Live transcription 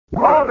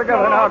All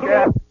together now,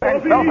 gang.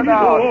 Belt it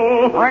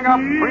down. Bring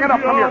it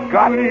up from your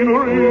gut. All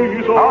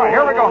right,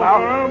 here we go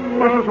now.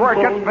 This is where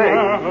it gets big.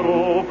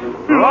 All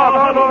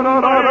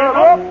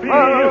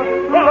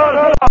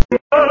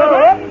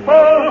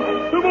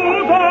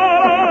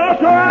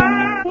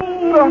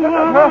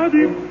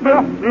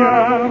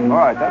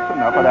right, that's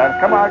enough of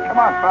that. Come on,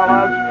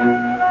 fellas.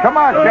 Come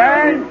on,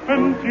 gang.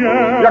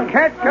 You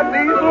can't get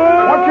these.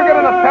 Once you get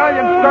an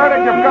Italian started,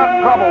 you've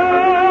got trouble.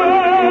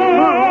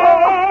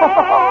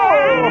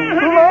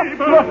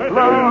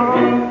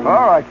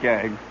 All right,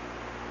 gang.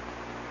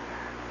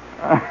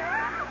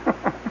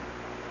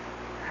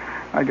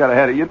 I got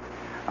ahead of you.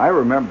 I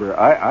remember.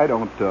 I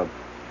don't.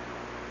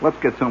 Let's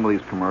get some of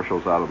these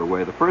commercials out of the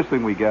way. The first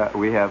thing we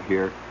have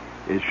here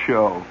is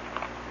show,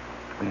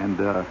 and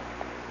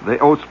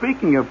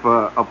speaking of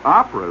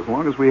opera, as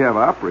long as we have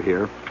opera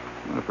here,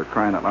 for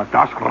crying out loud,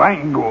 Das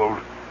Rheingold,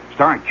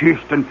 starring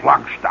Kirsten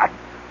Flagstad,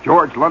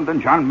 George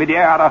London, John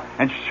Mediara,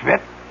 and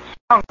Svet.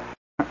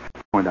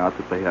 Point out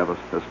that they have a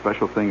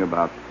special thing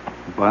about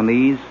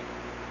bunnies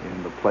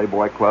in the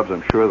Playboy clubs.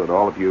 I'm sure that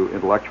all of you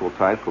intellectual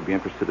types will be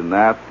interested in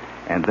that.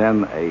 And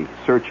then a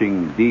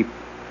searching, deep,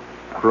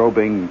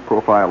 probing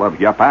profile of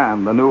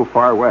Japan, the new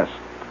Far West.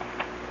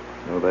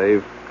 So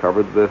they've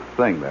covered the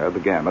thing there, the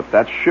gamut.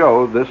 That's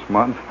show this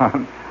month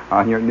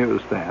on your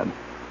newsstand.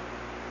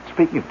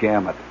 Speaking of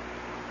gamut,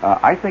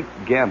 I think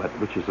gamut,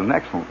 which is an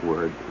excellent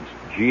word, it's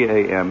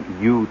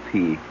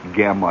G-A-M-U-T,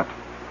 gamut.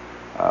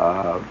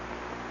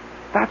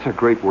 That's a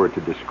great word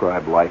to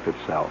describe life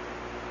itself.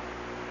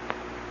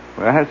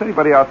 Well, has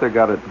anybody out there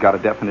got a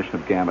definition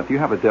of gamut? Do you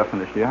have a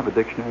definition? Do you have a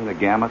dictionary? A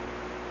gamut?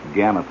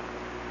 Gamut.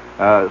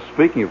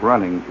 Speaking of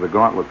running the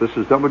gauntlet, this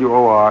is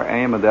WOR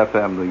AM and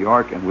FM New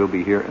York, and we'll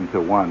be here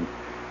until 1.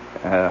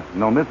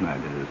 Midnight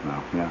it is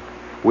now. Yeah.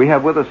 We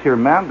have with us here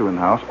Mandarin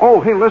House.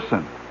 Oh, hey,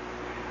 listen.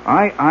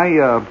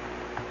 I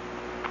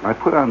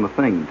put on the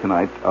thing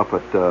tonight up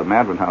at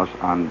Mandarin House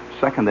on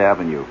 2nd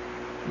Avenue,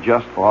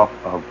 just off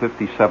of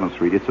 57th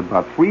Street. It's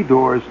about 3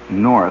 doors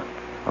north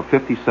of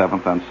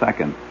 57th on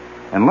 2nd.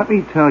 And let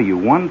me tell you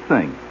one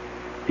thing.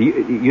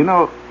 You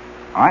know,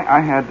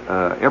 I had,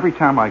 every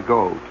time I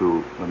go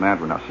to the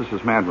Mandarin House, this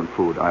is Mandarin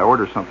food, I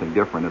order something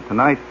different. And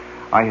tonight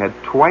I had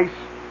twice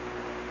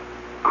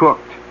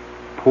cooked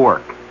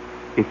pork.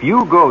 If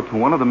you go to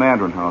one of the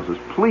Mandarin houses,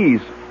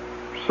 please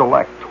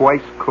select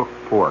twice cooked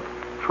pork.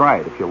 Try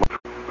it if you like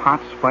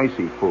hot,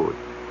 spicy food.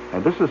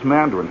 And this is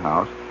Mandarin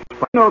House.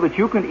 I know that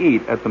you can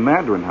eat at the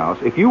Mandarin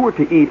House. If you were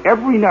to eat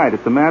every night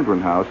at the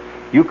Mandarin House,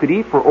 you could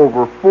eat for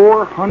over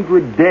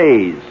 400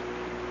 days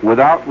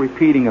without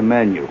repeating a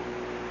menu.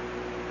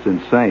 It's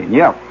insane.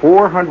 Yeah,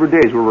 400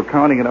 days. We were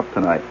counting it up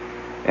tonight.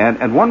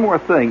 And one more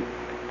thing.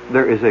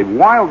 There is a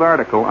wild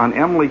article on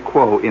Emily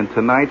Quo in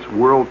tonight's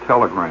World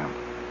Telegram.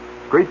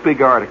 Great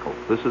big article.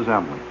 This is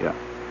Emily, yeah.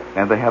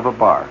 And they have a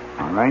bar,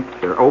 all right?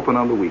 They're open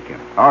on the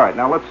weekend. All right,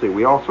 now let's see.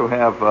 We also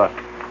have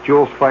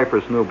Jules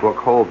Pfeiffer's new book,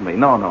 Hold Me.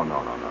 No.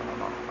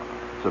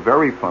 It's a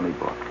very funny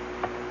book.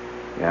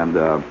 And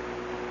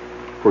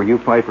for you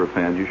Pfeiffer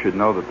fans, you should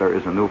know that there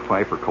is a new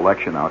Pfeiffer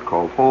collection out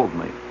called Hold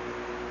Me,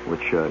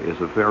 which is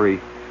a very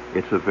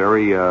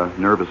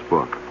nervous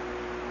book.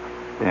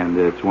 And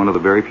it's one of the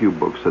very few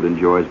books that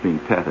enjoys being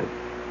petted.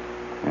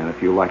 And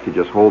if you like to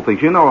just hold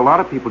things, you know, a lot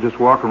of people just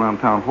walk around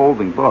town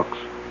holding books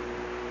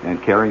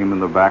and carrying them in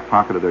the back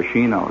pocket of their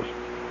chinos.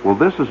 Well,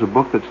 this is a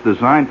book that's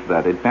designed for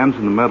that. It bends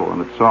in the middle and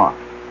it's soft.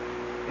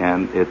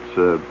 And it's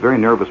a very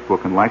nervous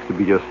book and likes to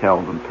be just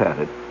held and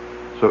petted.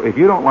 So if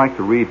you don't like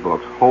to read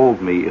books,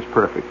 Hold Me is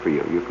perfect for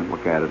you. You can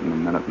look at it in a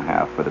minute and a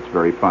half, but it's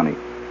very funny.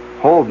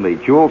 Hold Me,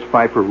 Jules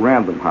Pfeiffer,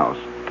 Random House,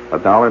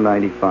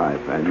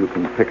 $1.95, and you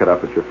can pick it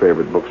up at your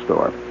favorite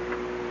bookstore.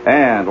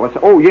 And let's.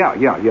 Oh yeah.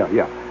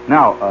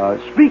 Now,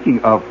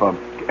 speaking of,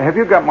 have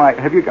you got my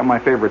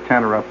favorite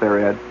tenor up there,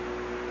 Ed?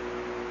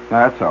 No,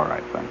 that's all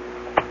right then.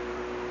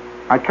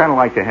 I'd kind of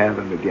like to have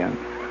him again.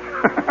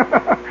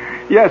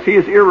 Yes, he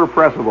is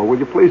irrepressible. Will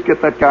you please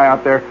get that guy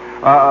out there?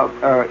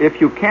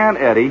 If you can,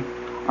 Eddie.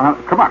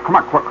 Come on,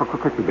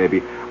 quickly,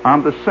 baby.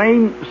 On the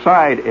same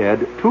side,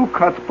 Ed, 2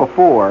 cuts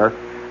before,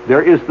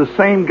 there is the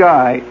same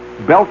guy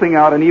belting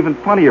out an even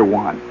funnier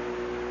one.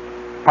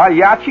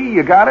 Pagliacci,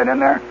 you got it in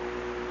there?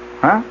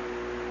 Huh?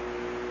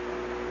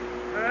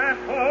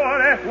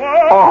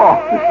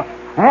 Oh.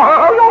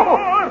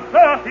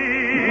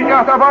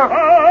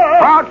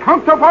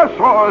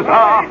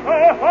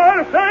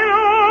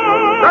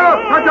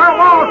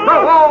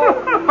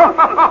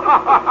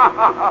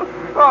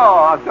 Oh,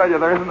 I'll tell you,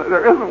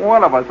 there isn't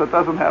one of us that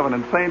doesn't have an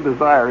insane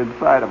desire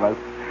inside of us.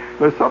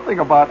 There's something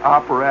about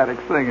operatic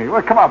singing.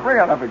 Well, come on, bring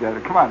it up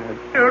again. Come on, Ed.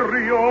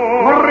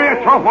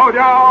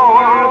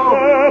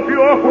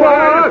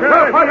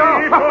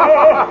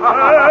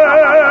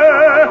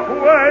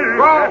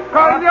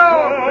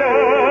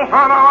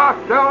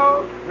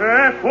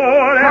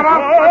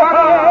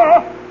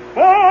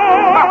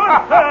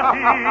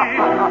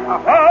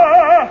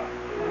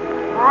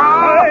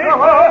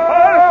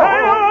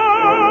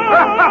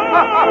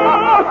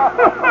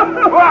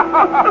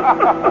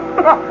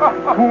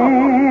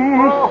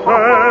 Who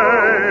said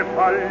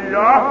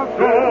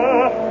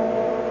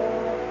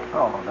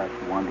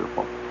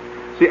wonderful.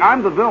 See,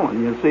 I'm the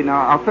villain, you see.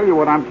 Now, I'll tell you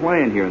what I'm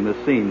playing here in this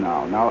scene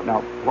now.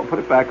 Now, put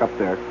it back up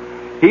there.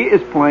 He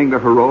is playing the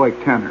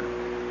heroic tenor.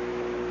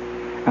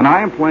 And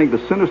I am playing the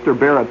sinister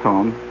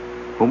baritone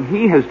whom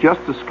he has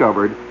just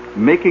discovered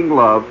making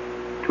love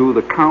to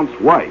the Count's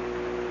wife,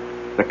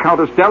 the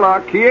Countess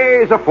della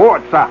Chiesa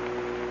Forza.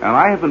 And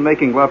I have been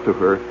making love to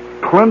her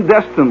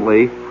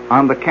clandestinely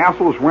on the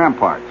castle's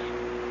ramparts.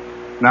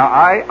 Now,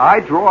 I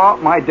draw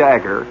out my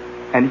dagger,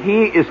 and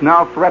he is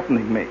now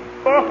threatening me.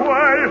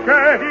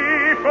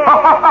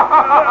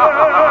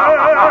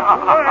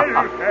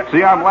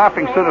 See, I'm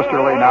laughing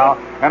sinisterly now,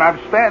 and I'm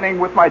standing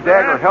with my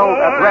dagger held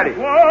at ready.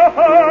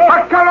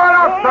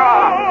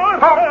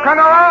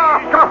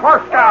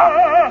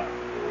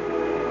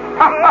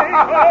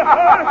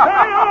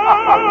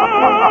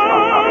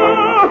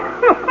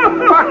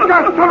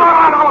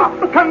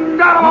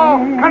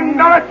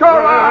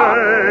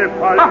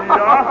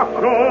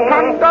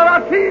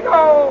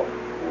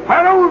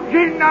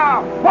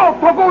 Perugina,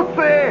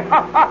 Voltoguzzi.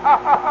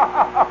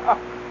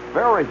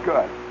 Very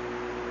good.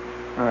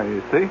 All right,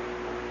 you see?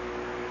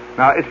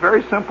 Now, it's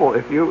very simple.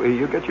 If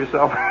you get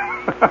yourself...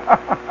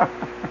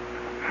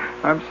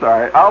 I'm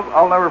sorry.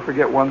 I'll never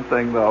forget one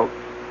thing, though,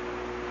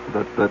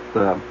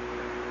 that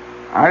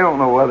I don't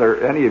know whether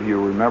any of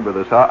you remember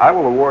this. I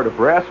will award a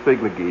brass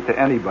figligee to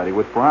anybody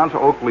with bronze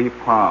oak leaf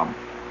palm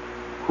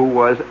who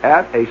was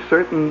at a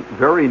certain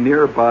very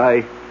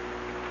nearby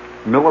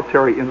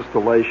military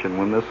installation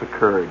when this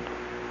occurred.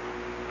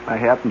 I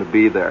happened to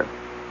be there.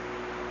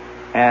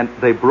 And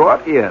they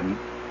brought in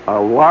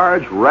a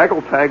large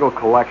raggle-taggle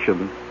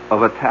collection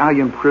of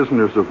Italian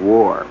prisoners of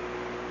war.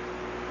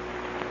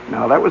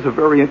 Now, that was a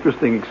very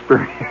interesting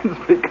experience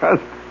because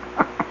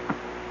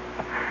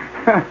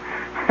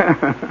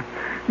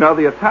now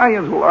the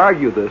Italians will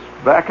argue this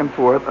back and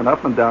forth and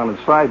up and down and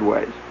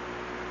sideways.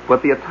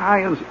 But the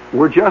Italians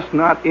were just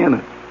not in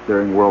it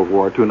during World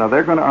War II. Now,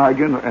 they're going to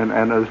argue,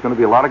 and there's going to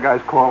be a lot of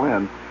guys call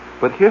in,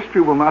 but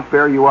history will not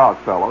bear you out,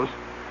 fellows.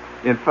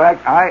 In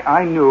fact,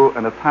 I knew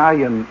an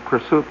Italian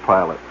pursuit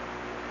pilot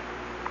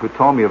who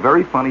told me a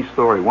very funny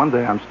story. One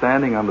day I'm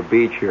standing on the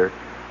beach here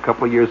a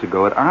couple of years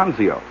ago at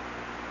Anzio,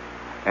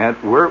 and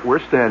we're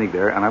standing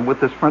there, and I'm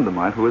with this friend of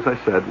mine who, as I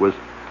said, was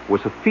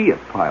a Fiat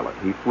pilot.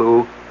 He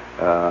flew,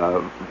 it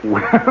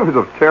was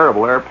a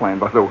terrible airplane,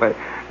 by the way.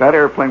 That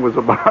airplane was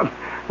about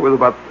really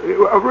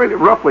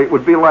roughly, it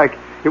would be like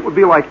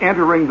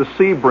entering the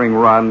Sebring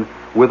run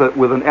with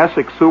an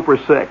Essex Super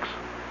 6.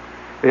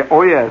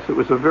 Oh, yes, it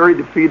was a very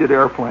defeated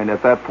airplane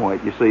at that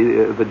point. You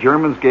see, the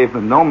Germans gave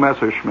them no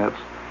Messerschmitts,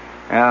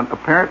 and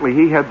apparently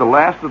he had the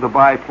last of the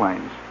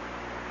biplanes.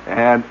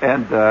 And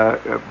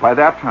by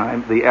that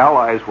time, the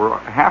Allies were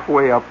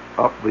halfway up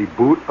the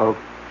boot of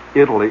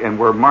Italy and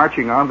were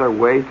marching on their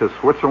way to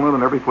Switzerland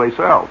and every place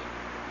else.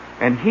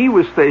 And he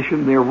was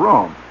stationed near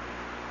Rome.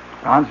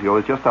 Anzio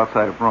is just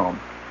outside of Rome.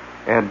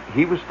 And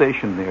he was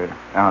stationed near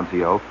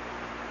Anzio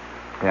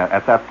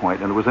at that point,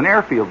 and there was an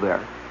airfield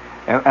there.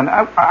 And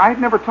I'd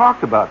never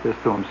talked about this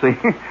to him, see?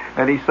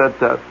 And he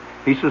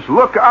says,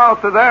 look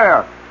out to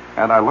there.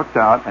 And I looked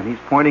out, and he's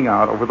pointing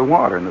out over the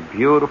water, and the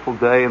beautiful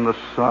day, and the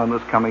sun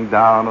is coming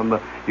down, and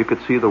you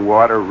could see the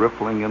water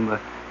rippling in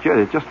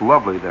it's just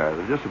lovely there.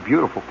 It's just a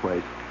beautiful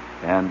place.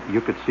 And you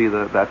could see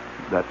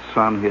that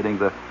sun hitting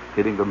the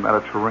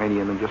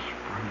Mediterranean, and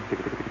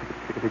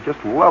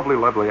just lovely,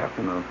 lovely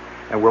afternoon.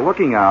 And we're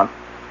looking out,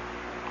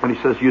 and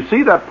he says, you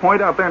see that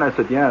point out there? And I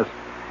said, yes.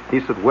 He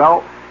said,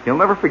 well, he'll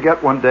never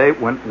forget one day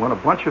when a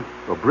bunch of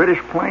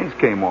British planes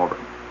came over,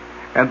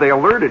 and they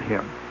alerted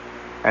him.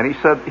 And he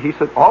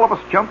said, all of us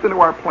jumped into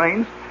our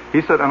planes.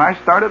 He said, and I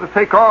started to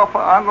take off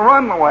on the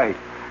runway.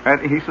 And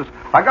he says,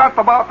 I got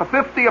about the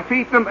 50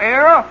 feet in the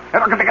air,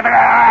 and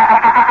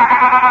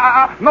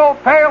no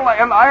tail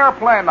in the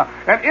airplane.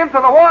 And into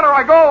the water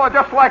I go,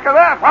 just like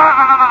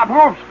that.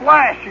 Boom,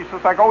 splash. He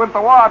says, I go into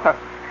the water.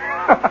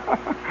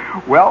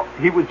 Well,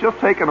 he was just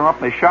taking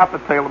off, and they shot the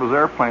tail of his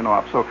airplane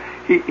off. So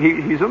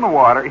he's in the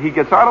water. He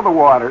gets out of the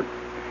water.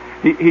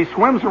 He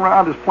swims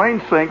around. His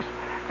plane sinks.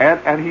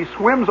 And he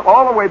swims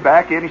all the way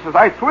back in. He says,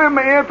 I swim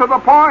into the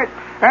point.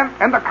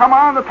 And the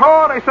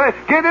commandatore, they say,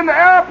 get in the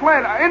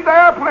airplane,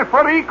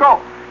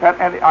 Federico.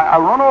 And I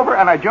run over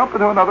and I jump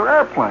into another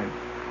airplane.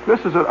 This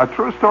is a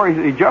true story.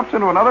 He jumps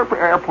into another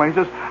airplane,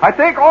 says, I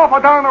take off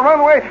down the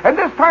runway, and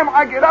this time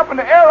I get up in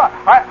the air.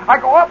 I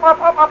go up.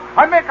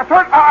 I make a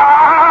turn.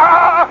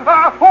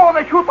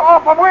 They shoot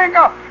off a wing.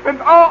 And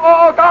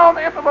down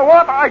into the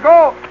water I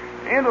go.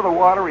 Into the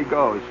water he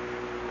goes.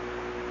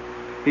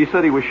 He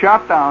said he was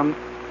shot down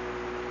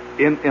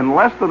in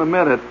less than a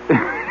minute.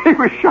 He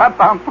was shot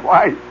down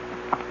twice.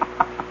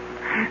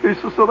 He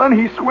says, so then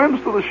he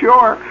swims to the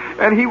shore,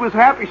 and he was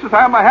happy. He says,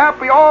 I'm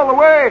happy all the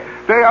way.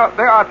 They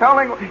are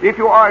telling, if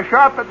you are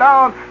shot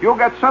down, you'll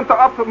get sent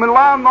up to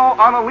Milano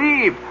on a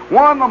leave.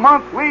 1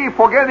 month leave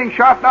for getting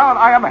shot down.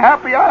 I am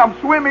happy. I am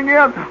swimming in.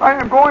 I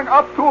am going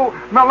up to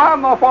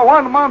Milano for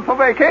 1 month of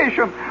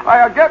vacation.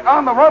 I get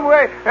on the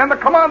runway, and the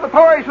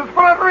commandatore says,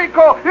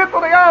 Federico, into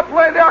the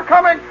airplane. They are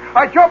coming.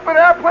 I jump in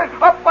the airplane.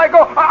 Up I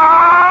go.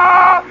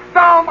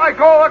 Down I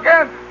go.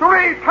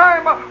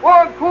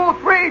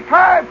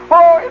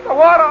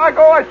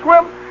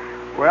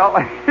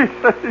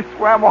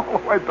 swam all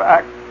the way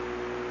back.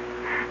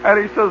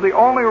 And he says the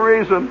only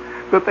reason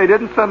that they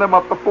didn't send him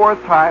up the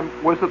fourth time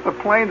was that the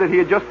plane that he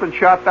had just been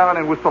shot down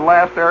in was the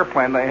last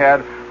airplane they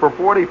had for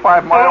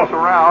 45 miles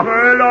around.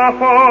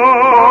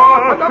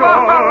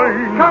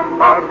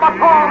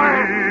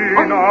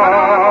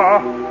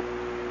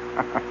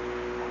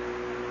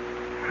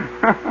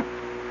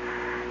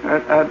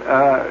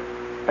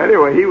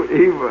 Anyway,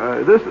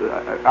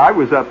 I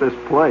was at this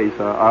place.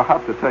 I'll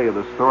have to tell you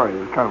the story. It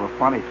was kind of a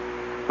funny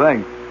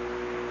thing.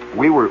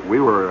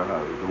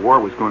 The war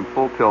was going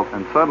full tilt,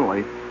 and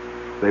suddenly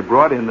they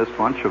brought in this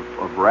bunch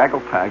of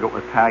raggle-taggle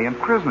Italian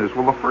prisoners.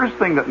 Well, the first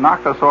thing that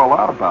knocked us all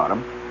out about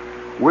them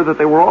were that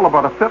they were all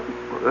about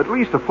at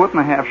least a foot and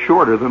a half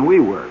shorter than we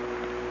were.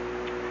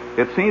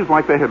 It seems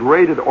like they had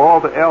raided all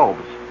the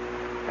elves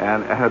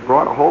and had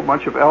brought a whole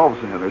bunch of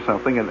elves in or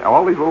something, and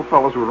all these little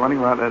fellows were running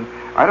around, and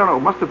I don't know,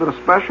 it must have been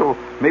a special,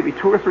 maybe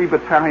 2 or 3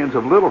 battalions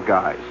of little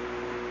guys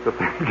that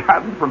they'd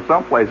gotten from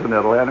someplace in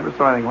Italy. I never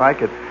saw anything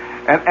like it.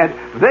 And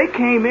they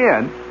came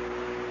in,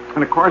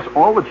 and of course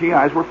all the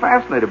GIs were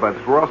fascinated by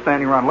this. We're all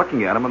standing around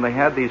looking at them, and they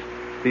had these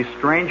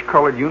strange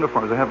colored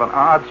uniforms. They have an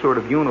odd sort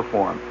of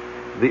uniform.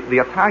 The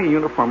Italian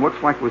uniform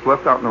looks like it was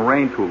left out in the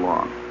rain too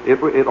long.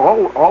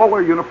 All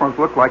their uniforms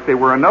looked like they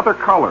were another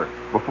color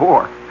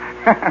before,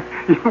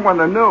 even when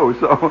they're new.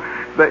 So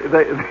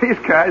these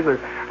guys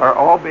are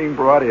all being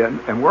brought in,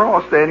 and we're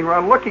all standing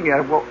around looking at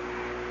them. Well,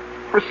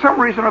 for some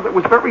reason or other, it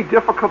was very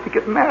difficult to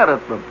get mad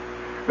at them.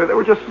 They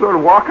were just sort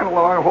of walking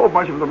along, a whole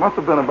bunch of them. There must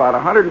have been about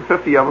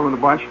 150 of them in the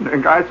bunch,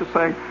 and guys are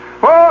saying,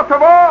 "Oh,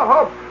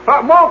 Tavo,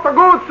 molto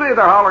guzzi!"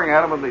 They're hollering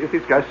at them, and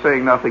these guys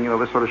saying nothing.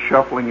 They're sort of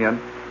shuffling in,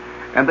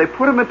 and they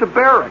put them into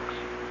barracks.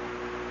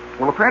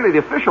 Well, apparently the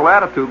official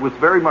attitude was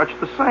very much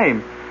the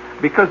same,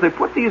 because they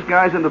put these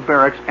guys into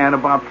barracks, and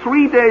about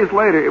 3 days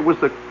later, it was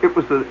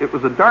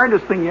the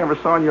darndest thing you ever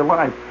saw in your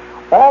life.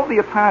 All the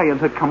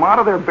Italians had come out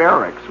of their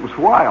barracks. It was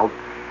wild.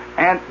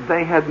 And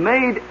they had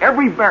made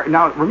every barrack.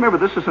 Now, remember,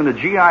 this is in a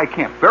GI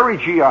camp, very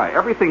GI.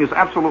 Everything is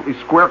absolutely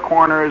square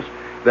corners,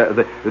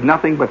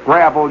 nothing but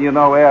gravel,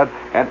 Ed.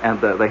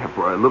 And they have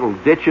little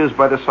ditches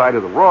by the side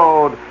of the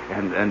road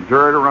and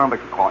dirt around.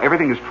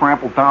 Everything is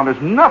trampled down.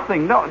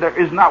 There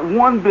is not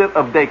one bit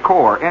of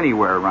decor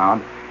anywhere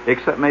around,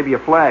 except maybe a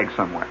flag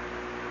somewhere.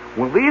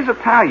 Well, these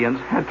Italians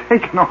had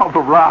taken all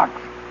the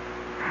rocks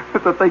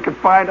that they could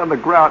find on the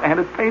ground and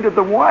had painted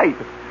them white.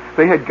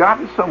 They had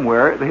gotten some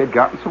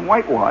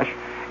whitewash,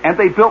 and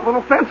they built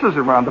little fences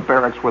around the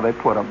barracks where they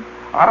put them,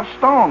 out of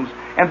stones.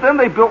 And then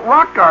they built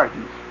rock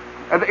gardens.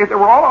 And they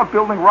were all out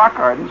building rock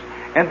gardens,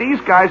 and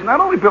these guys not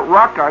only built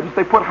rock gardens,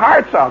 they put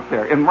hearts out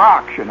there in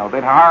rocks, They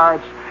had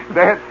hearts.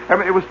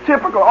 It was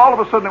typical. All of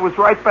a sudden, it was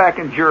right back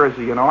in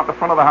Jersey, at the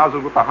front of the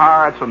houses with the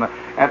hearts and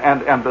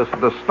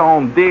the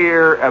stone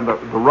deer and the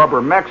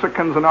rubber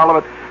Mexicans and all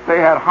of it.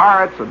 They had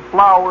hearts and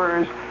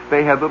flowers.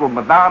 They had little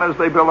Madonnas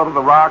they built out of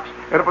the rocks,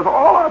 and it was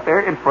all out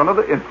there in front of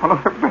their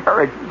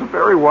barracks. It was a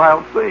very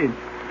wild scene.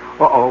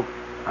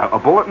 A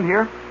bulletin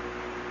here?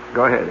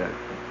 Go ahead, Ed.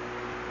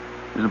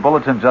 There's a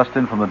bulletin just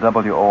in from the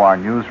WOR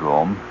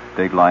newsroom.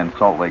 Dateline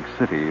Salt Lake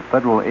City.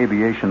 Federal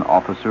aviation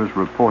officers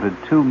reported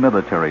 2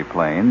 military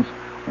planes,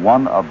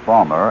 one a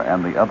bomber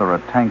and the other a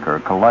tanker,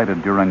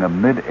 collided during a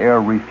mid-air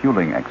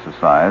refueling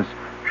exercise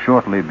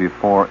shortly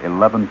before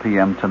 11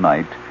 p.m.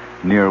 tonight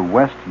near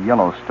West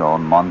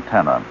Yellowstone,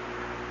 Montana.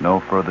 No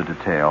further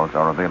details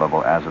are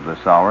available as of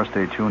this hour.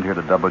 Stay tuned here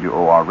to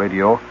WOR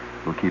Radio.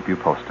 We'll keep you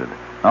posted.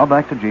 Now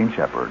back to Gene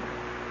Shepard.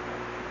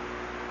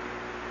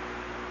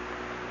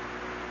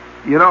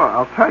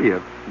 I'll tell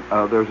you,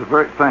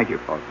 thank you,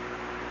 folks.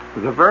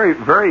 There's a very,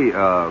 very,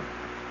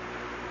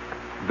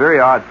 very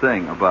odd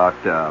thing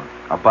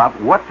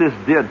about what this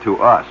did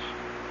to us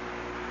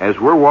as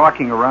we're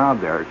walking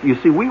around there. You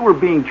see, we were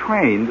being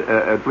trained,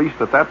 at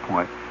least at that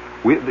point.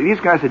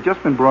 These guys had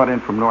just been brought in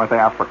from North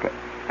Africa.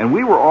 And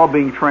we were all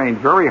being trained,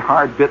 very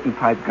hard-bitten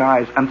type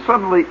guys, and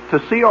suddenly to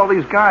see all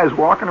these guys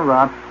walking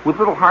around with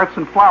little hearts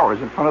and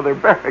flowers in front of their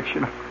barracks,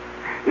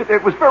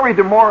 it was very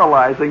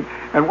demoralizing,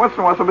 and once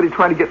in a while somebody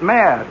trying to get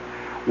mad.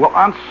 Well,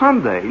 on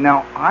Sunday,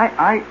 now,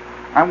 I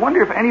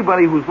wonder if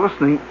anybody who's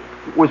listening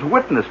was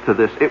witness to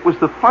this. It was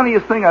the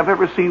funniest thing I've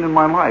ever seen in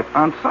my life.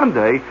 On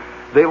Sunday,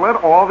 they let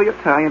all the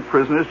Italian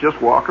prisoners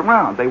just walk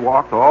around. They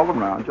walked all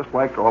around, just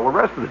like all the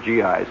rest of the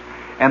GIs,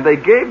 and they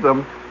gave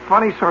them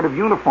funny sort of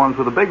uniforms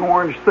with a big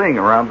orange thing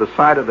around the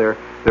side of their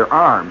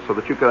arms so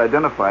that you could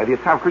identify the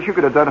Italians. Of course, you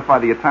could identify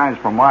the Italians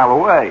from a mile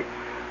away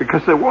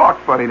because they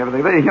walked funny and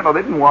everything. They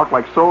didn't walk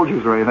like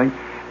soldiers or anything.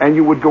 And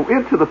you would go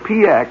into the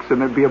PX,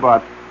 and there'd be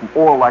about,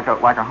 like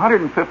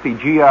 150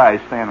 GIs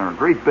standing there,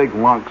 great big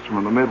lunks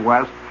from the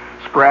Midwest,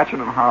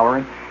 scratching and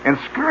hollering. And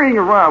scurrying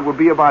around would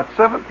be about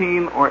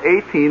 17 or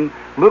 18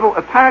 little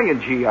Italian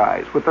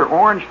GIs with their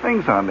orange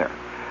things on there.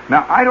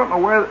 Now, I don't know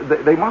where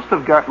they must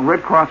have gotten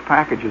Red Cross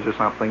packages or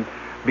something,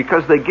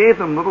 because they gave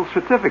them little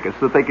certificates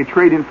that they could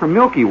trade in for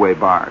Milky Way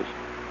bars.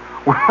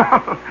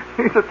 Well,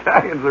 these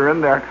Italians are in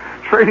there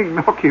trading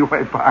Milky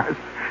Way bars,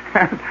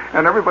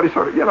 And everybody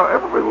sort of,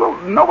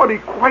 nobody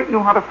quite knew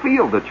how to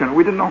field it.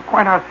 We didn't know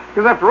quite how,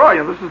 because after all,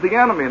 this is the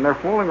enemy, and they're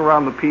fooling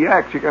around the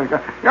PX. You gotta go,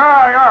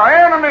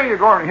 enemy! You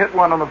go and hit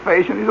one on the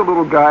face, and he's a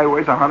little guy,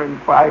 weighs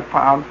 105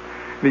 pounds,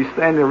 and he's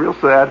standing there real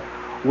sad.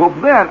 Well,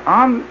 then,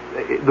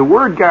 the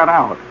word got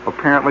out,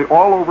 apparently,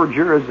 all over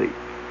Jersey,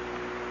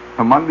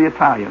 among the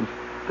Italians,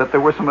 that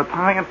there were some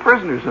Italian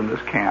prisoners in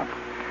this camp.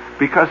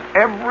 Because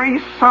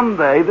every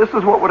Sunday, this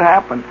is what would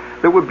happen.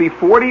 There would be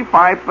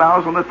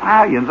 45,000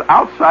 Italians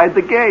outside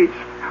the gates,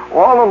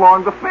 all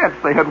along the fence.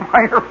 They had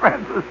wire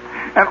fences,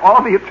 and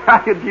all the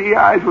Italian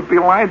GIs would be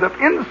lined up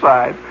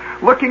inside,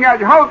 looking at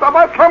you.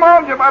 Come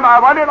on,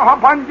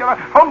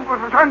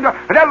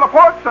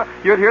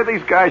 you'd hear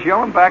these guys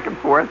yelling back and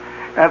forth,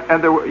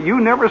 and you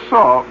never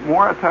saw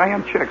more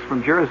Italian chicks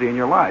from Jersey in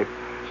your life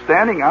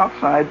standing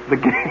outside the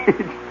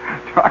gates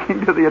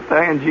talking to the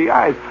Italian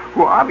GIs,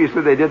 who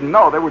obviously they didn't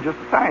know. They were just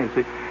Italians.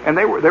 See? And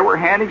they were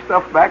handing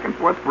stuff back and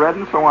forth, bread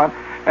and so on.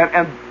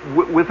 And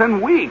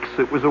within weeks,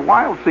 it was a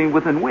wild scene.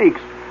 Within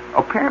weeks,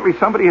 apparently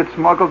somebody had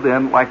smuggled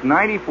in like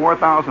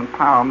 94,000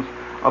 pounds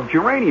of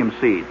geranium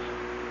seeds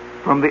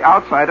from the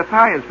outside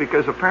Italians,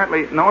 because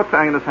apparently no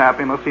Italian is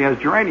happy unless he has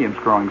geraniums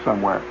growing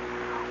somewhere.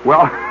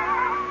 Well,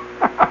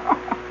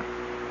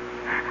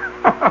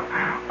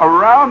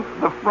 around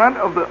the front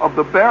of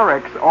the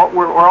barracks,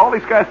 where all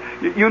these guys,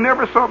 you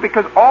never saw,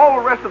 because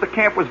all the rest of the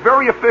camp was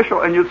very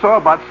official, and you saw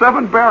about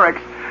 7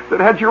 barracks that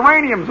had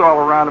geraniums all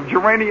around them,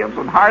 geraniums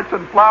and hearts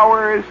and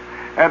flowers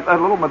and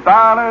little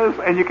Madonnas,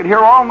 and you could hear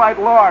all night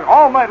long,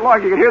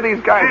 you could hear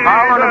these guys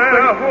hollering and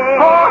singing,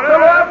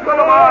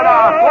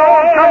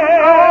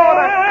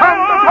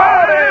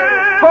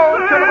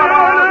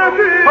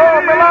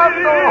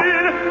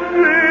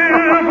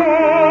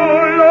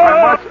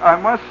 I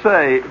must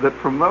say that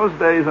from those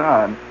days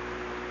on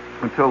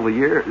until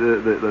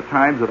the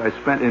times that I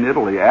spent in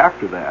Italy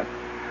after that,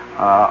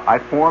 I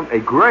formed a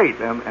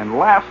great and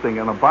lasting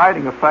and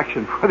abiding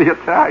affection for the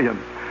Italians,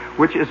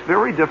 which is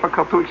very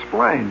difficult to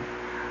explain.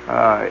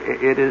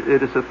 It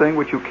is a thing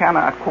which you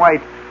cannot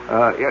quite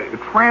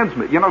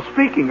transmit.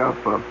 Speaking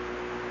of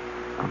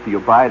the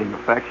abiding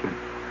affection,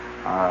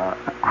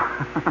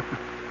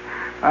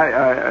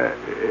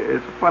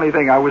 it's a funny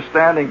thing. I was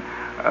standing.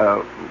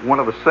 One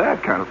of the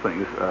sad kind of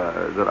things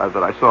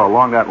that I saw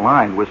along that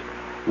line was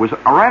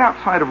right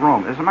outside of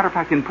Rome. As a matter of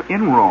fact,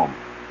 in Rome,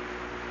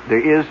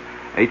 there is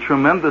a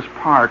tremendous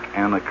park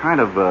and a kind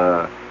of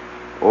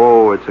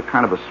it's a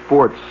kind of a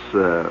sports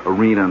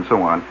arena and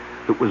so on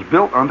that was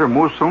built under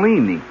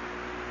Mussolini.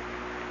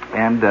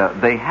 And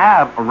they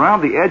have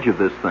around the edge of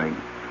this thing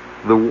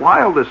the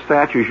wildest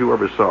statues you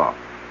ever saw.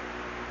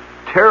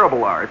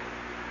 Terrible art.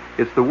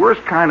 It's the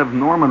worst kind of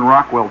Norman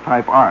Rockwell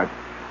type art.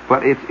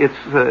 But it's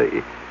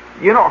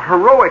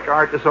heroic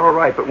art is all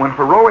right, but when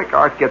heroic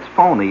art gets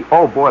phony,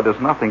 oh boy,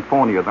 there's nothing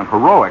phonier than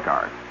heroic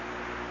art.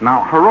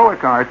 Now,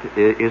 heroic art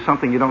is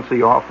something you don't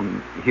see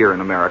often here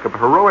in America, but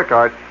heroic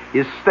art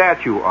is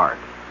statue art.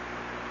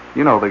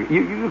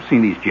 You've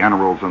seen these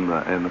generals in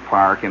the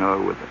park,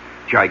 with the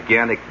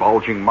gigantic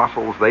bulging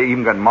muscles. They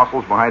even got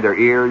muscles behind their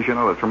ears,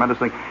 the tremendous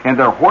thing. And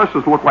their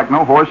horses look like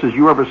no horses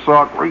you ever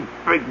saw. Great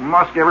big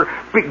muscular,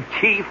 big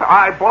teeth,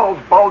 eyeballs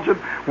bulging.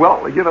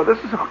 Well, this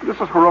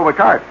is heroic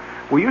art.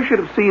 Well, you should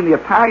have seen the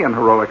Italian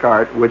heroic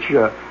art, which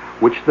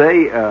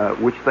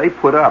they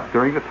put up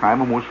during the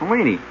time of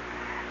Mussolini,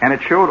 and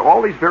it showed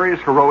all these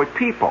various heroic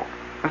people.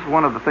 This is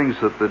one of the things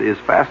that is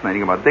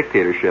fascinating about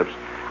dictatorships.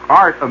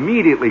 Art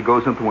immediately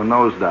goes into a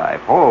nosedive.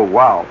 Oh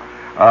wow.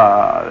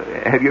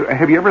 Have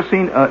you ever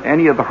seen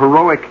any of the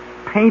heroic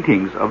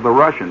paintings of the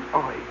Russians?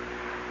 Oh,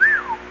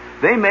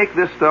 they make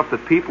this stuff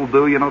that people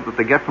do, that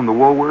they get from the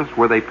Woolworths,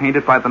 where they paint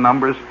it by the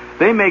numbers.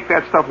 They make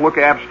that stuff look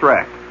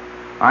abstract.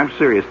 I'm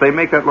serious. They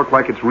make that look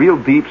like it's real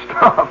deep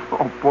stuff.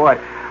 Oh boy.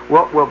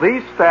 Well,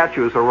 these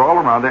statues are all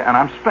around there, and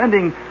I'm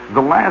spending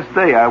the last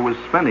day I was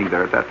spending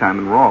there at that time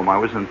in Rome. I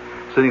was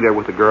sitting there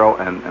with a girl,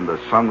 and the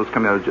sun was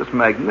coming out. It was just a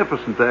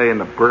magnificent day, and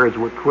the birds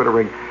were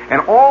twittering,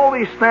 and all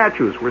these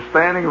statues were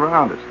standing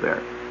around us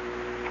there.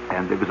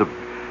 And there was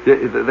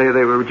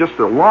they were just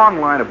a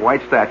long line of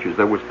white statues.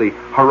 There was the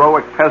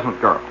heroic peasant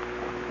girl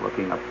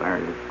looking up there,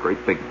 with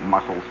great big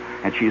muscles,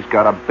 and she's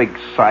got a big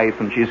scythe,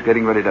 and she's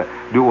getting ready to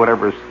do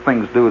whatever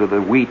things do to the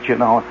wheat,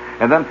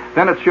 And then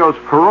it shows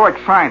heroic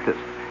scientist.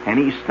 And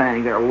he's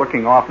standing there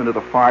looking off into the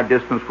far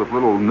distance with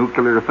little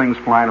nuclear things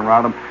flying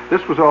around him.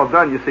 This was all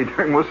done, you see,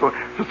 during Mussolini.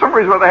 For some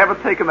reason, they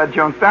haven't taken that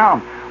junk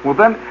down. Well,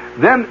 then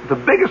the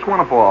biggest one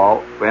of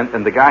all,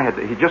 and the guy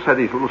he just had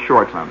these little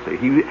shorts on. See,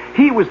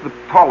 he was the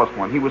tallest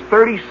one. He was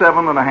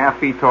 37.5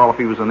 feet tall if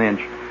he was an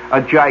inch. A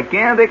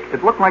gigantic.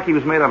 It looked like he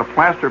was made out of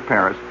plaster of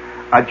Paris.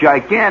 A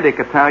gigantic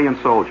Italian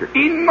soldier.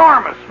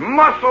 Enormous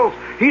muscles.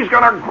 He's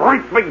got a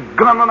great big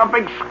gun and a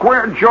big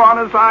square jaw in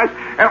his eyes.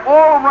 And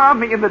all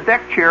around me in the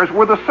deck chairs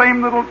were the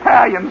same little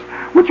Italians,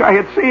 which I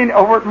had seen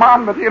over at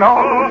Monmouth,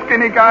 little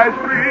skinny guys.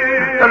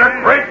 And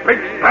a great big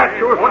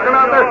statue was looking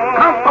out there.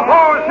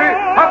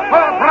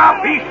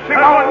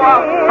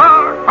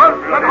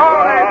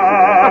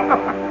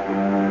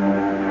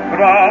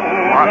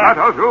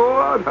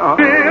 no.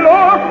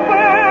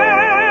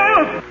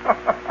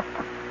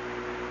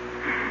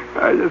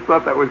 I just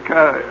thought that was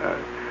kind of...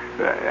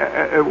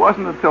 it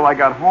wasn't until I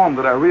got home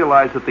that I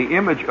realized that the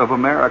image of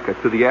America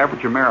to the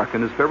average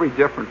American is very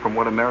different from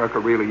what America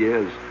really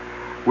is.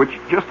 Which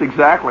just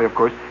exactly, of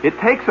course, it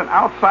takes an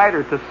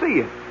outsider to see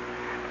it.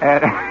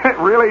 And it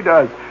really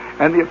does.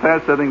 And the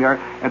attached sitting there.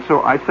 And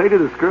so I say to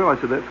this girl, I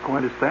said, that's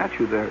quite a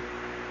statue there.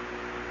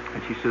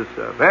 And she says,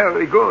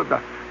 very good.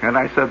 And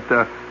I said,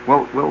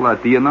 well,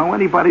 do you know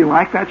anybody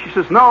like that? She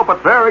says, no,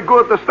 but very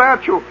good, the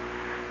statue.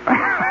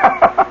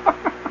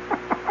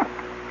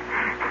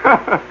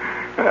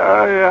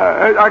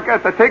 Yeah, I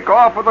got to take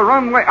off of the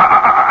runway.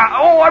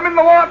 I'm in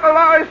the water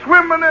now. I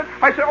swim in it.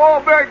 I say, oh,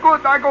 very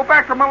good. I go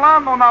back to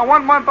Milano now.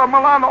 1 month of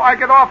Milano, I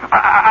get off.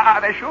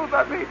 They shoot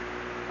at me.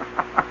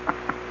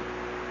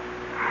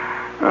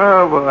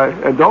 Oh, boy.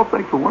 And don't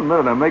think for 1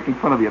 minute I'm making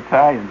fun of the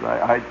Italians.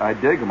 I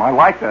dig them. I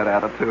like that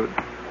attitude.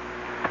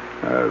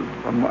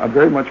 I'm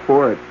very much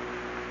for it.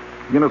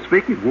 You know,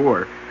 speaking of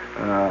war,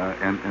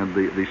 and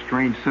the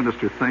strange,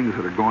 sinister things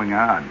that are going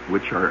on,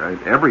 which are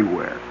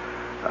everywhere,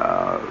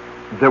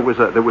 there was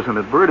an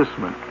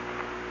advertisement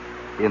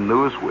in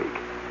Newsweek.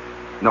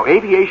 No,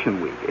 Aviation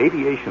Week.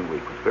 Aviation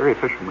Week was a very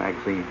official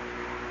magazine,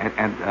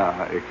 and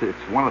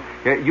it's one of.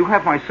 You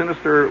have my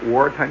sinister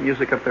wartime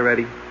music up there,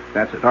 Eddie?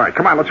 That's it. All right,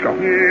 come on, let's go.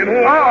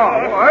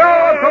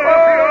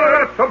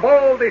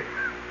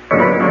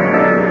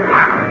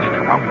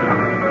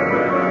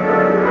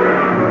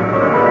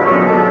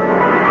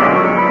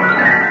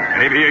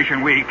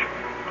 Aviation Week,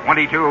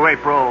 22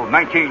 April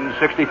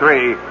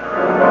 1963.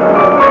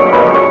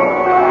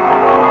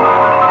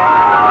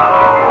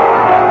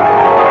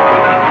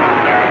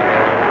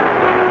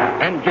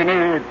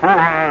 Engineered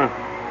for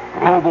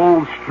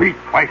global street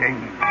fighting.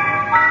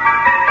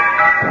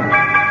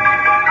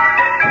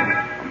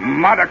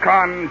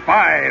 Modicon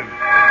 5.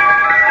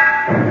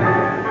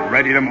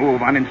 Ready to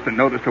move on instant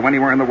notice to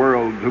anywhere in the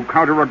world to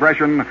counter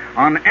aggression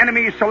on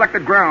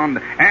enemy-selected ground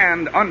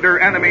and under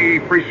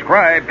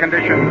enemy-prescribed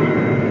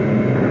conditions.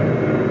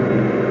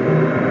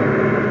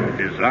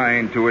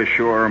 Designed to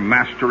assure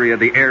mastery of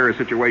the air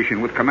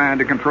situation with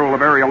command and control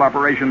of aerial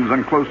operations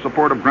and close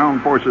support of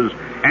ground forces.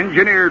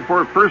 Engineered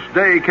for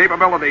first-day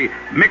capability,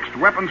 mixed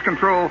weapons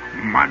control,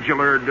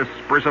 modular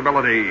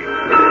dispersibility.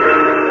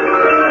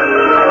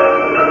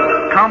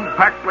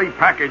 Compactly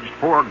packaged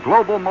for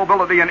global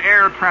mobility and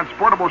air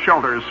transportable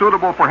shelters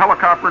suitable for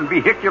helicopter and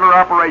vehicular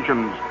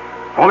operations.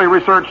 Fully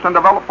researched and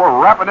developed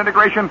for rapid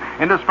integration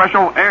into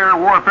special air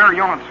warfare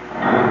units.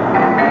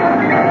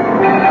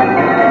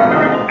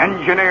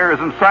 Engineers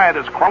and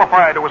scientists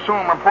qualified to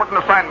assume important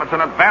assignments in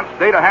advanced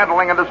data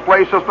handling and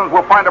display systems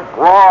will find a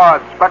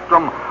broad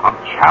spectrum of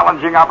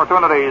challenging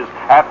opportunities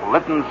at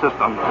Litton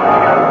Systems.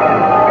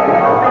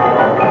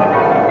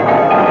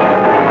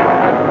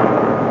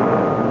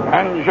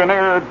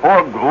 Engineered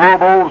for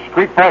global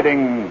street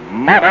fighting,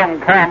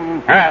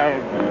 Modicon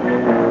 5.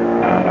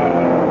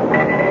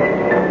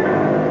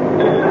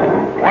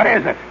 What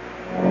is it?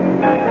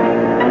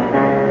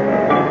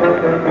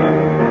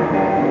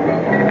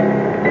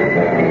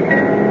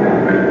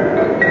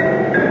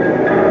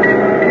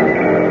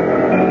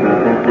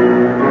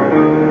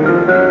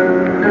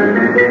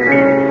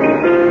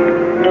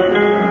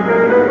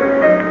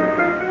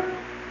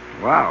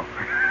 Wow.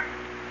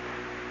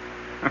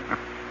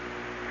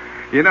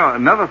 You know,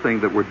 another thing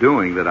that we're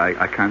doing that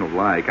I kind of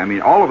like, I mean,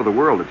 all over the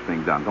world it's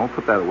being done. Don't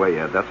put that away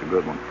yet. That's a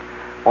good one.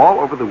 All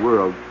over the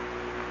world,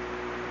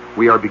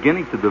 we are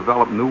beginning to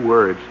develop new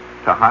words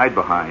to hide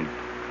behind.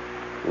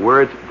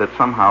 Words that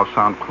somehow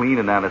sound clean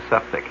and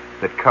antiseptic,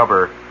 that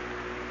cover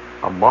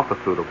a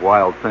multitude of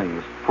wild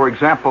things. For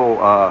example,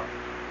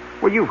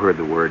 well, you've heard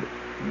the word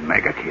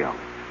mega kill.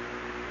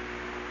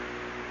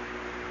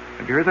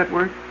 Have you heard that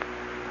word?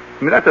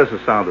 I mean, that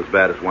doesn't sound as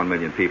bad as 1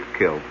 million people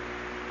killed.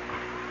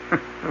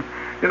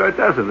 You know, it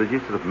doesn't. It's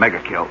just a mega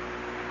kill.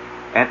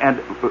 And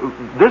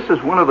this is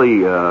one of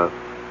the,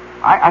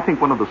 I think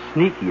one of the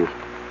sneakiest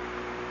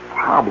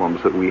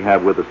problems that we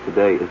have with us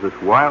today is this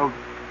wild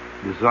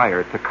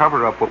desire to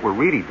cover up what we're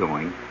really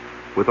doing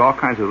with all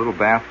kinds of little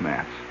bath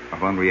mats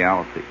of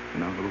unreality.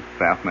 You know, little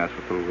bath mats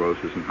with little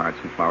roses and hearts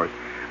and flowers.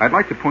 I'd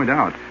like to point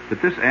out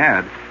that this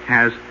ad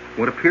has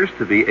what appears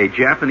to be a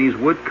Japanese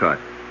woodcut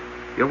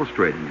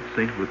illustrating it,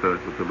 see, with the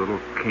little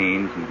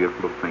canes and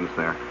beautiful little things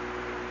there.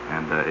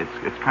 And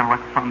it's kind of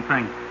like a fun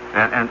thing.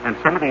 And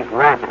some of these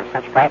words are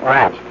such bright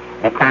words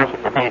because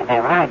they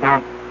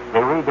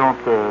really don't,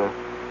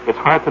 it's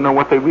hard to know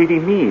what they really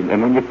mean.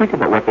 And when you think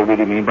about what they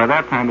really mean, by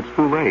that time it's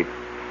too late.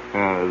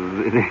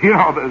 You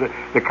know,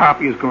 the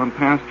copy is going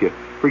past you.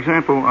 For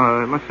example,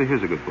 let's see,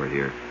 here's a good word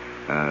here.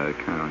 I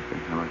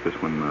like this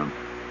one.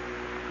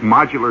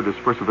 Modular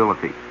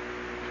dispersibility.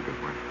 It's a good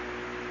word.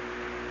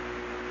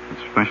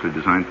 It's especially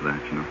designed for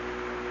that, you know.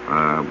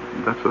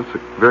 That's a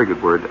very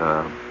good word.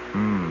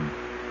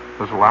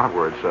 There's a lot of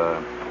words.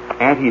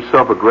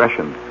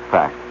 Anti-self-aggression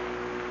fact.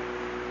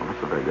 Well,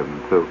 that's a very good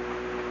one, too.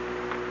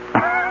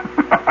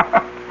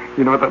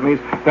 You know what that means?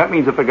 That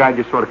means that the guy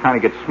just sort of kind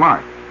of gets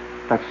smart.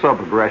 That's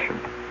sub-aggression.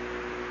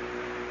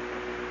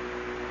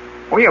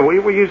 Oh, yeah, well,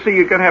 you see,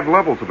 you got to have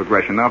levels of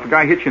aggression. Now, if a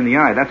guy hits you in the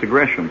eye, that's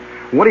aggression.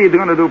 What are you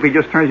going to do if he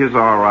just turns you,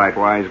 all right,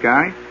 wise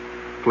guy,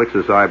 flicks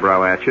his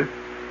eyebrow at you?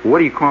 What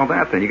do you call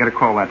that then? You got to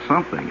call that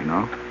something, you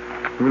know?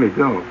 You really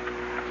do.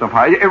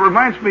 Somehow, it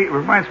reminds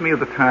me of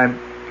the time.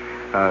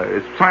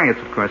 Science,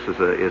 of course, is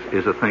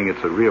a thing.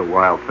 It's a real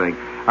wild thing.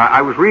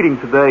 I was reading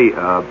today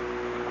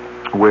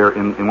where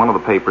in one of the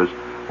papers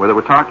where they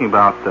were talking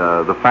about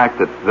the fact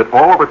that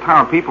all over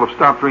town people have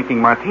stopped drinking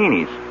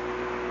martinis,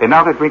 and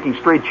now they're drinking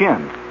straight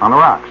gin on the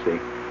rocks. See,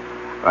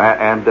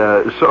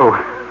 so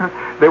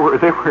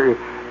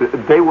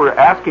they were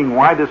asking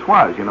why this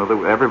was. You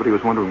know, everybody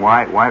was wondering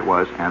why it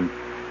was,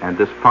 and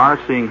this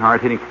far-seeing,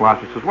 hard-hitting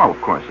philosopher says, well, of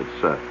course,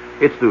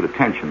 it's due to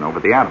tension over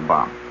the atom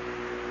bomb.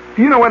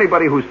 Do you know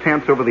anybody who's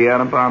tense over the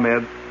atom bomb,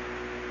 Ed?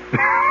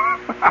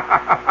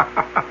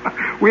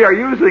 We are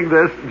using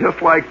this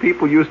just like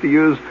people used to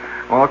use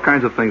all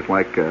kinds of things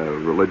like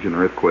religion,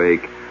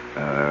 earthquake,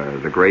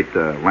 the great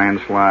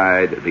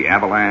landslide, the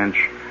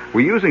avalanche.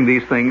 We're using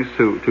these things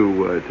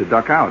to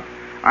duck out.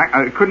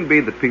 It couldn't be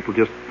that people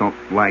just don't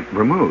like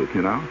vermouth,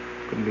 you know?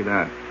 Couldn't be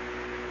that.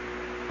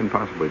 Couldn't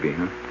possibly be,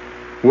 huh?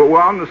 Well,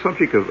 on the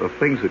subject of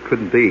things that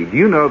couldn't be, do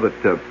you know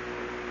that,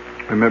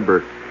 I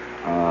remember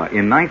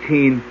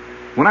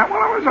when I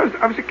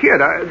was a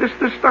kid,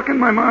 this stuck in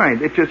my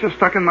mind. It just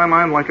stuck in my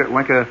mind like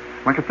a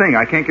thing.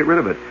 I can't get rid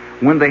of it.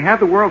 When they had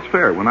the World's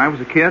Fair, when I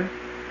was a kid,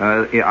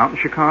 out in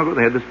Chicago,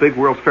 they had this big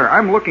World's Fair.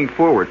 I'm looking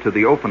forward to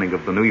the opening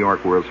of the New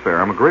York World's Fair.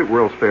 I'm a great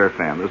World's Fair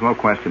fan. There's no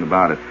question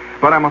about it.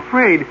 But I'm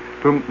afraid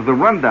from the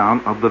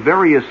rundown of the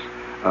various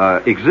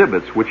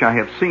exhibits which I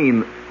have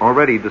seen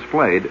already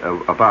displayed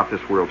about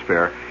this World's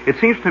Fair, it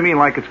seems to me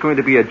like it's going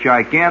to be a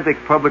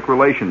gigantic public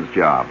relations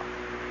job.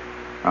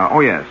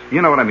 Oh, yes.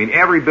 You know what I mean.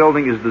 Every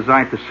building is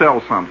designed to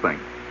sell something,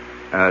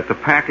 to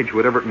package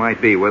whatever it might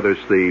be, whether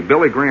it's the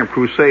Billy Graham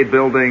Crusade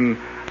building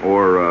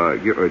or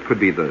it could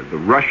be the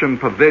Russian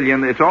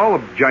Pavilion. It's all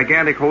a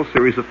gigantic whole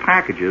series of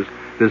packages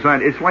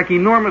designed. It's like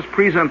enormous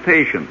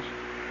presentations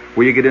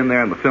where you get in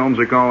there and the films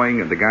are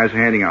going and the guys are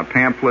handing out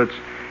pamphlets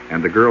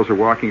and the girls are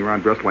walking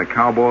around dressed like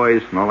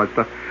cowboys and all that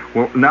stuff.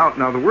 Well, now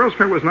the World's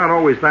Fair was not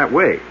always that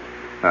way.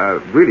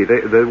 Really,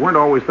 they weren't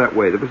always that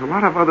way. There was a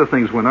lot of other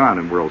things went on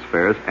in World's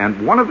Fairs,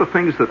 and one of the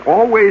things that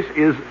always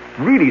is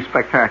really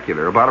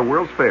spectacular about a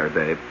World's Fair,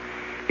 Dave,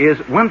 is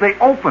when they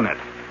open it.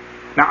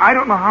 Now, I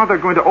don't know how they're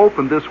going to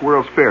open this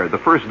World's Fair the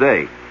first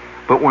day,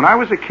 but when I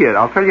was a kid,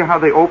 I'll tell you how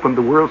they opened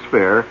the World's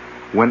Fair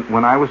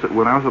when I was a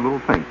little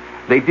thing.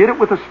 They did it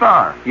with a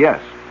star,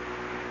 yes,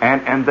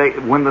 and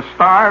when this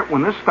star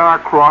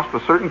crossed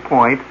a certain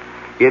point,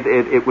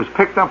 it was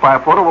picked up by a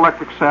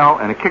photoelectric cell,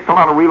 and it kicked a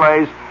lot of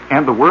relays.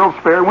 And the World's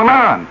Fair went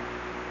on.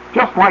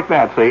 Just like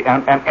that, see?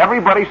 And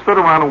everybody stood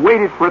around and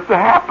waited for it to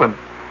happen.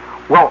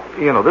 Well,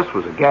 you know, this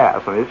was a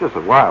gas. I mean, it's just a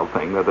wild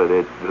thing that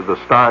the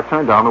star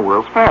turned on the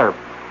World's Fair.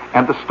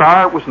 And the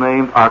star was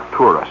named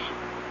Arcturus,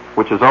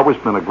 which has always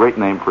been a great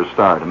name for a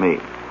star to me.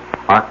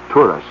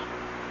 Arcturus.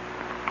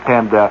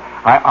 And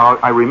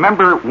I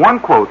remember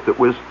one quote that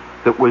was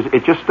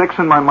it just sticks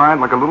in my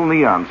mind like a little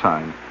neon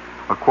sign.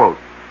 A quote.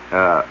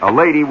 A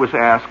lady was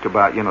asked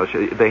about, you know,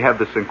 they had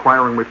this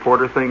inquiring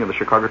reporter thing in the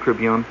Chicago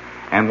Tribune,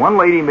 and one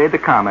lady made the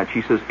comment.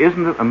 She says,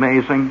 "Isn't it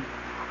amazing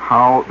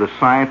how the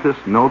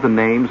scientists know the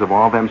names of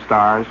all them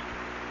stars?"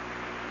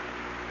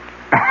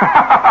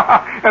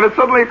 And it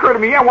suddenly occurred to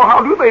me, yeah, well,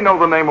 how do they know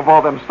the name of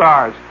all them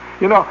stars?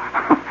 You know,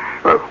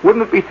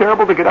 wouldn't it be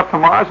terrible to get up to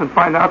Mars and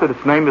find out that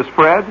its name is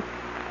Fred?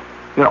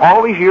 You know,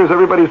 all these years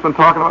everybody's been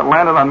talking about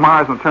landing on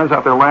Mars, and it turns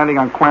out they're landing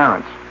on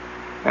Clarence.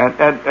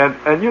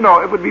 And you know,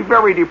 it would be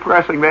very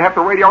depressing. They have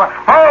to radio out,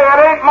 "Hey, it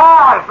ain't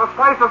Mars. This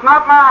place is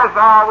not Mars.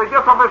 We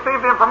just have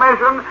received the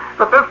information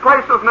that this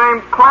place is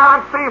named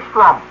Clarence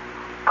Seastrom.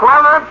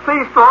 Clarence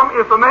Seastrom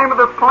is the name of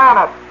this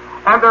planet.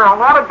 And there are a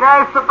lot of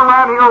guys sitting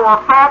around here who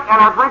are fat and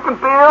are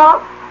drinking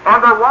beer,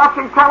 and they're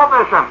watching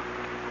television.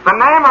 The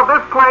name of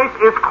this place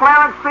is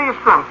Clarence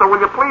Seastrom. So will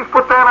you please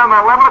put that on the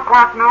 11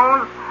 o'clock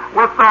news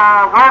with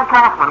Ron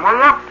Kaufman, will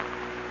you?"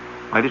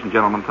 Ladies and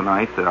gentlemen,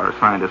 tonight our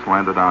scientists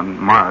landed on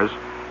Mars.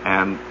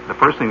 And the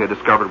first thing they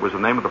discovered was the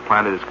name of the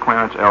planet is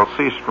Clarence L.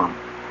 Seastrom,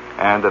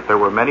 and that there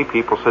were many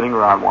people sitting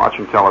around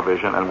watching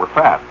television and were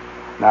fat.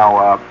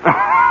 Now,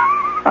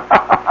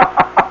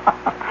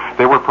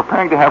 they were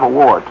preparing to have a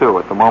war, too,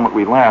 at the moment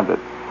we landed.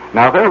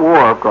 Now, their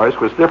war, of course,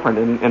 was different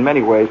in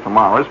many ways from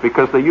ours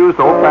because they used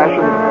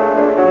old-fashioned...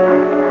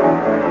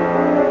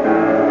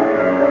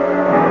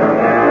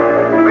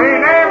 The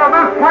name of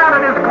this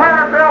planet is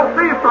Clarence L.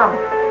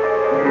 Seastrom.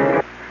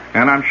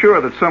 And I'm sure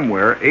that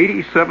somewhere,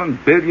 87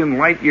 billion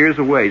light years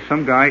away,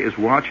 some guy is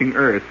watching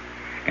Earth,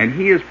 and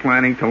he is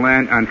planning to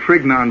land on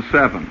Trignon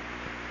 7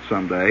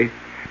 someday,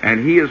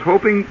 and he is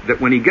hoping that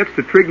when he gets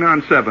to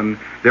Trignon 7,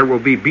 there will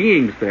be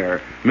beings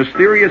there,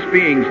 mysterious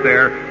beings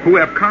there, who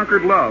have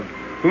conquered love,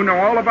 who know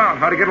all about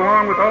how to get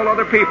along with all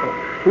other people,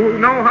 who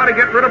know how to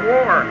get rid of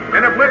war,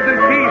 and have lived in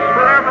peace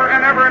forever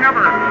and ever and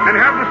ever, and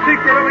have the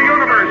secret of the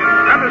universe,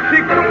 and the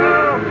secret of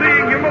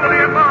all-seeing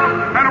humility and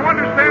love, and who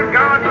understand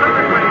God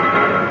perfectly.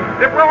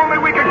 If only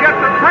we could get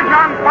to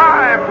Trignon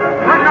 5,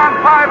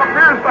 Trignon 5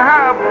 appears to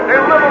have a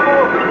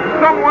livable,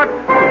 somewhat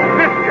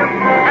viscous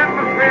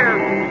atmosphere.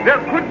 There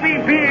could be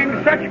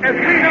beings such as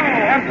we know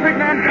on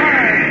Trignon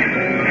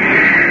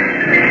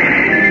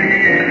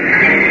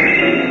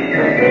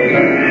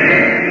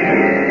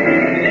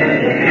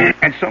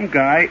 5. And some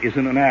guy is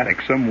in an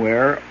attic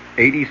somewhere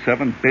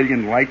 87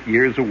 billion light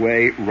years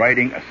away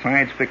writing a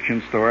science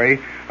fiction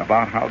story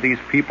about how these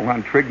people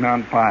on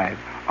Trignon 5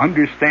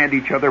 understand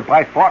each other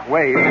by thought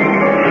waves.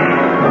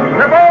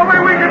 If only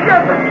we could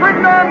get to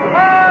Trignon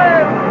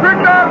 5!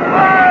 Trignon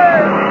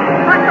 5!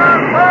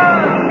 Trignon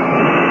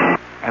 5!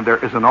 And there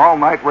is an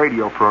all-night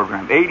radio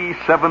program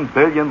 87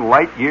 billion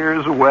light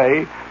years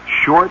away.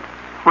 Short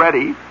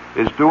Freddy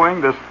is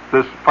doing this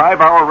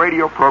 5-hour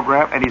radio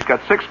program, and he's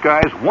got 6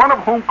 guys, one of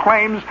whom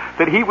claims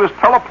that he was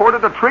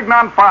teleported to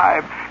Trignon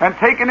 5 and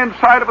taken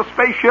inside of a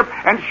spaceship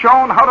and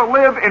shown how to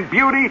live in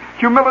beauty,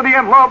 humility,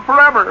 and love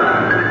forever.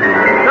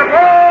 If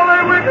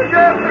only we could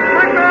get to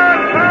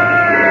Trignon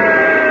 5!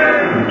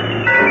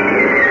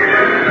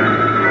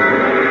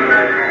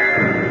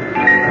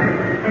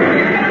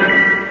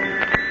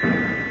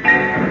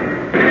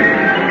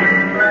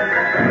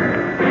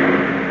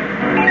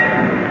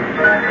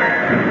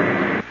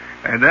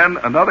 And then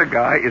another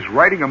guy is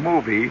writing a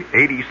movie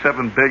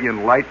 87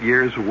 billion light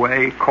years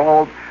away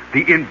called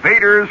The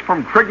Invaders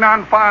from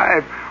Trignon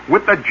 5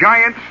 with the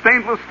giant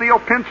stainless steel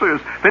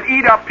pincers that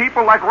eat up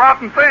people like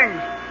rotten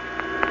things.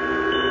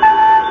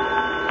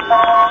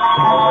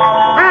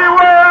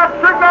 Beware of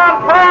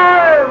Trignon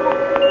 5!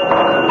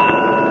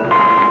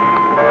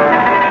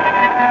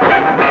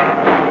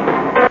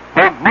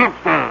 The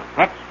monster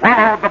that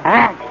swallowed the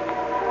Bronx.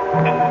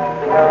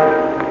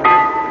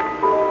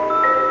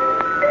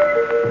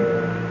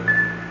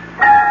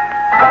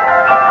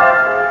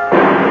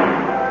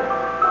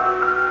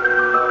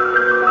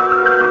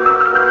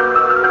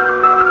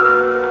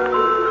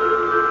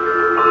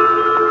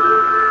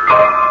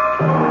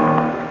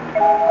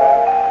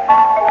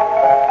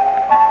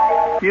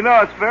 You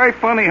know, it's very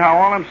funny how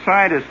all them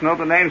scientists know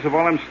the names of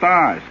all them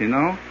stars, you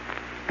know?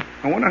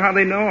 I wonder how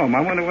they know them. I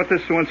wonder what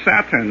this one,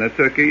 Saturn, it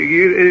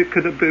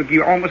could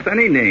be almost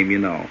any name, you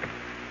know.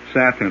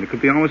 Saturn, it could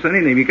be almost any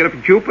name. You get up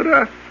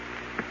Jupiter,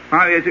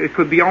 it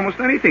could be almost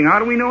anything. How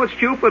do we know it's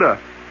Jupiter?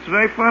 It's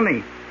very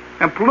funny.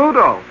 And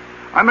Pluto.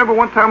 I remember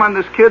one time on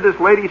this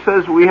lady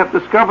says, we have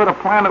discovered a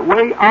planet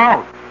way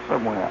out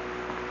somewhere.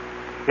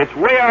 It's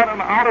way out in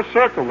the outer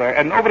circle there,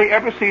 and nobody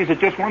ever sees it.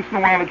 Just once in a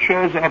while it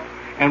shows up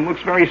and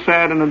looks very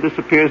sad and then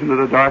disappears into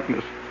the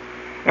darkness.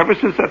 Ever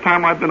since that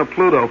time, I've been a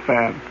Pluto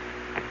fan.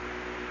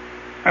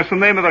 That's the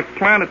name of the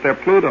planet there,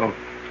 Pluto.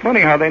 It's funny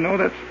how they know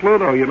that's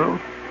Pluto, you know.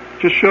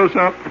 Just shows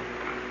up.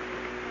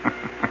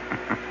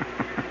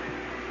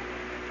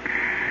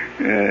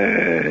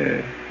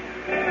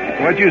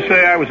 What'd you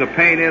say I was a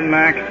pain in,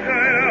 Mac?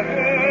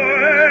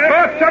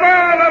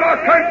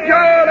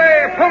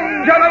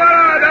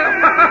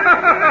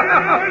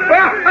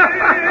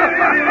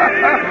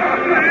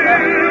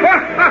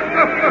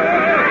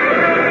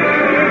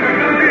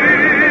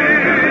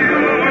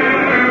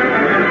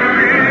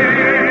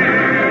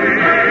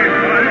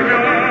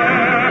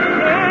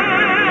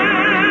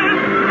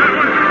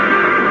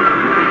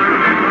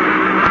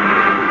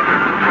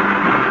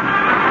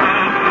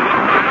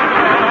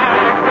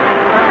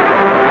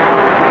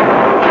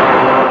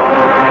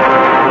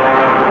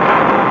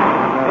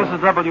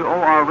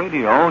 WOR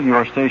Radio,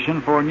 your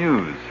station for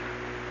news.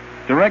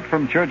 Direct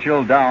from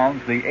Churchill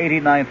Downs, the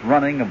 89th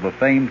running of the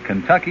famed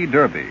Kentucky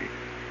Derby,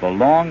 the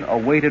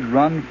long-awaited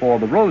run for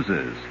the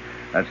Roses.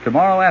 That's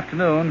tomorrow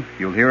afternoon.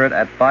 You'll hear it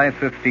at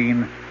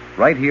 5:15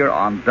 right here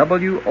on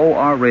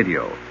WOR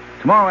Radio.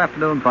 Tomorrow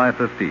afternoon,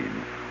 5:15.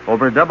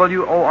 Over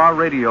WOR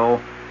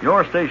Radio,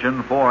 your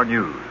station for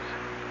news.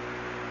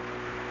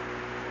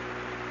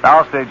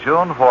 Now stay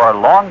tuned for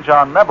Long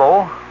John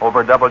Nebel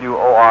over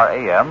WOR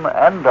AM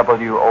and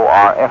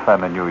WOR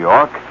FM in New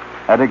York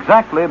at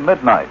exactly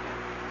midnight.